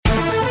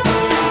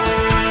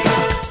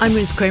I'm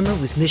Ruth Kramer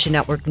with Mission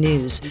Network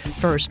News.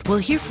 First, we'll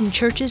hear from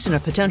churches in a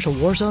potential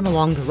war zone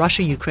along the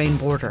Russia-Ukraine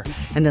border.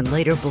 And then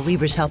later,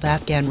 believers help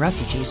Afghan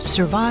refugees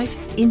survive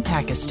in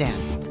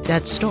Pakistan.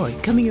 That story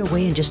coming your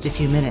way in just a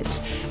few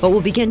minutes. But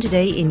we'll begin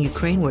today in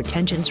Ukraine, where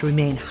tensions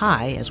remain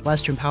high as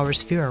Western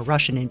powers fear a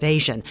Russian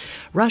invasion.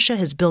 Russia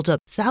has built up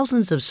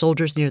thousands of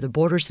soldiers near the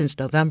border since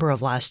November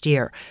of last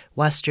year.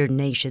 Western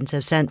nations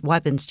have sent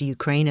weapons to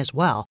Ukraine as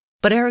well.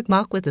 But Eric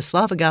Mock with the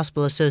Slavic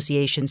Gospel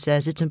Association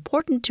says it's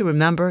important to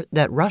remember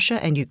that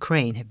Russia and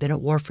Ukraine have been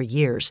at war for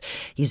years.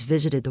 He's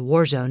visited the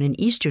war zone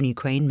in eastern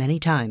Ukraine many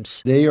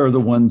times. They are the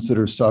ones that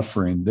are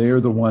suffering. They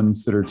are the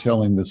ones that are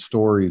telling the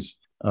stories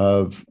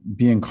of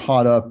being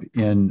caught up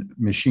in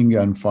machine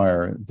gun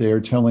fire. They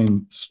are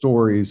telling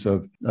stories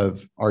of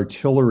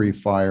artillery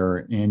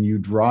fire, and you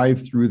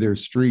drive through their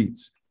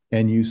streets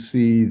and you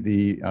see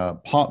the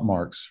pot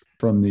marks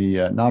from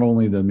the not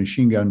only the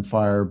machine gun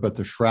fire, but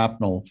the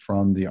shrapnel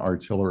from the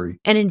artillery.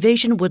 An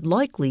invasion would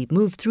likely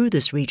move through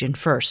this region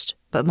first,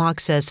 but Mock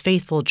says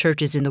faithful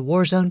churches in the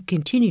war zone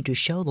continue to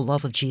show the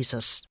love of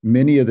Jesus.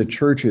 Many of the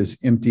churches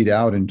emptied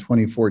out in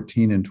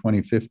 2014 and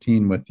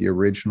 2015 with the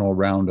original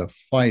round of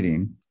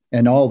fighting,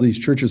 and all these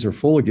churches are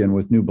full again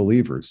with new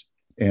believers.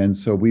 And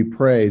so we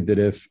pray that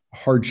if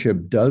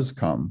hardship does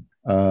come,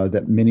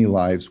 that many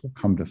lives will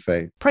come to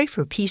faith. Pray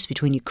for peace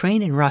between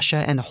Ukraine and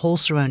Russia and the whole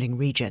surrounding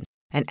region,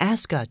 and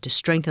ask God to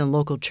strengthen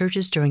local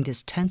churches during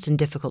this tense and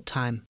difficult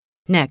time.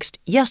 Next,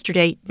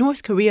 yesterday,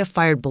 North Korea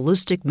fired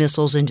ballistic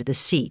missiles into the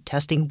sea,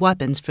 testing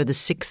weapons for the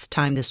 6th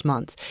time this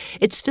month.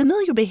 It's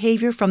familiar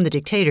behavior from the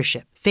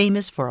dictatorship,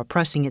 famous for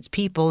oppressing its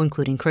people,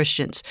 including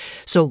Christians.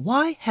 So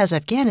why has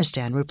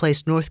Afghanistan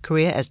replaced North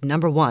Korea as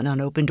 #1 on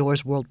Open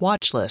Doors' World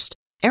Watch List?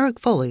 Eric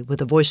Foley, with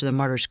the Voice of the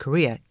Martyrs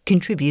Korea,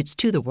 contributes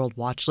to the World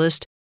Watch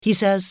List. He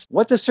says,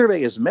 what the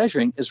survey is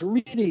measuring is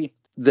really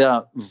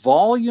the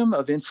volume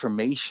of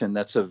information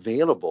that's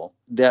available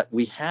that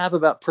we have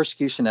about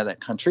persecution in that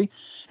country.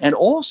 And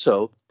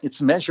also, it's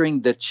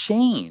measuring the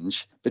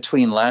change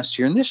between last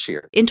year and this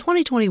year. In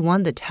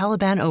 2021, the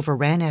Taliban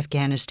overran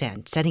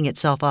Afghanistan, setting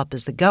itself up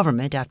as the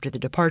government after the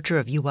departure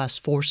of U.S.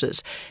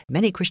 forces.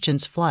 Many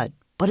Christians fled,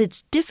 but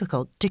it's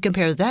difficult to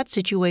compare that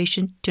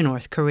situation to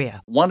North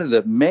Korea. One of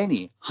the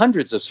many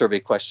hundreds of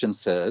survey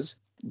questions says,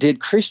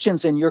 did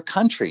Christians in your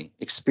country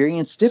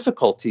experience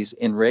difficulties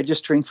in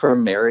registering for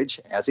marriage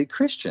as a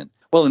Christian?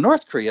 Well, in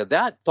North Korea,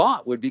 that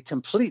thought would be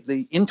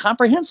completely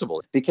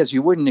incomprehensible because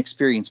you wouldn't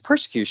experience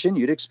persecution,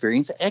 you'd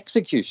experience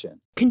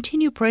execution.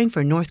 Continue praying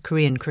for North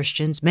Korean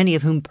Christians, many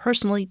of whom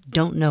personally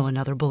don't know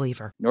another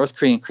believer. North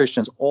Korean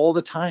Christians all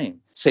the time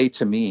say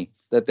to me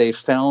that they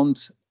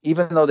found,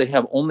 even though they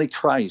have only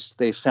Christ,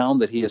 they found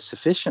that he is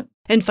sufficient.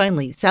 And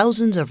finally,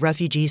 thousands of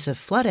refugees have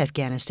fled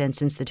Afghanistan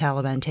since the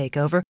Taliban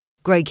takeover.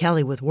 Greg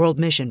Kelly with World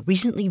Mission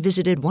recently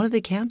visited one of the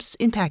camps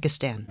in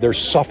Pakistan. They're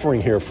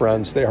suffering here,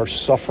 friends. They are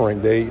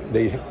suffering.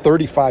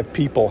 35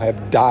 people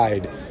have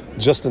died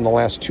just in the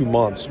last 2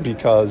 months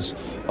because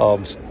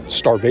of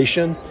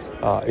starvation,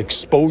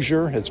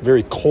 exposure. It's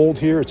very cold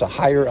here. It's a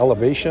higher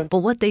elevation. But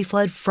what they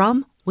fled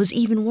from was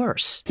even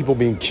worse. People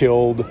being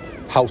killed,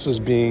 houses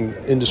being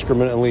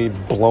indiscriminately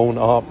blown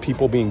up,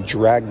 people being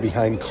dragged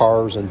behind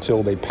cars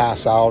until they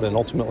pass out and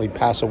ultimately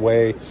pass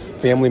away,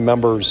 family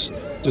members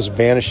just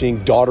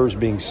vanishing, daughters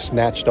being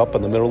snatched up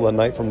in the middle of the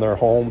night from their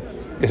home.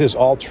 It is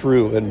all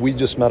true, and we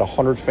just met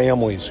 100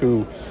 families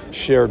who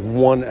shared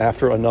one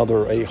after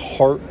another a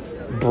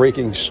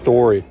heartbreaking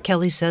story.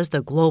 Kelly says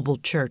the global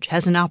church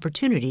has an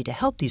opportunity to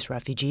help these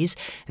refugees,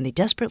 and they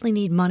desperately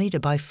need money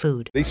to buy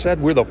food. They said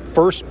we're the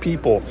first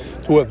people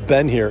who have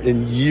been here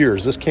in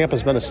years. This camp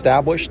has been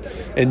established,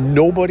 and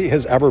nobody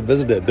has ever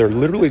visited. They're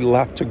literally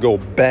left to go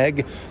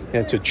beg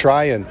and to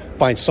try and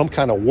find some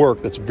kind of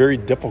work that's very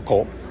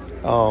difficult.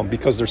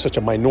 Because there's such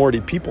a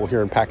minority people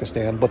here in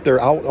Pakistan, but they're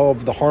out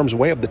of the harm's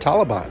way of the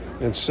Taliban.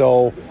 And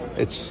so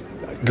it's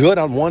good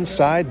on one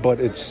side,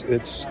 but it's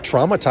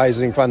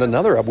traumatizing on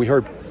another. We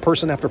heard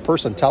person after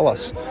person tell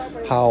us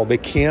how they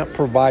can't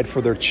provide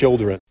for their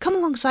children. Come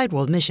alongside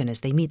World Mission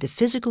as they meet the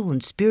physical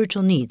and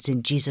spiritual needs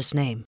in Jesus'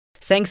 name.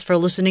 Thanks for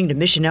listening to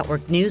Mission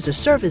Network News, a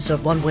service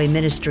of One Way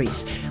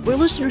Ministries. We're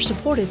listeners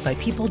supported by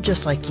people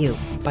just like you.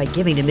 By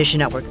giving to Mission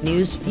Network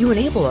News, you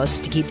enable us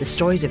to keep the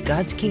stories of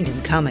God's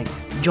kingdom coming.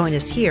 Join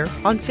us here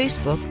on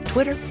Facebook,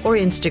 Twitter, or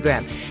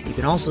Instagram. You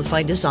can also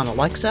find us on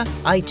Alexa,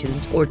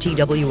 iTunes, or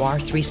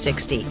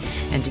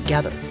TWR360. And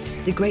together,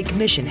 the Great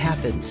Commission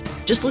happens.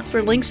 Just look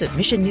for links at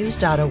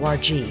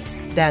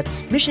missionnews.org.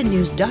 That's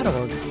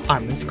missionnews.org.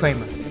 I'm Ruth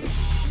Kramer.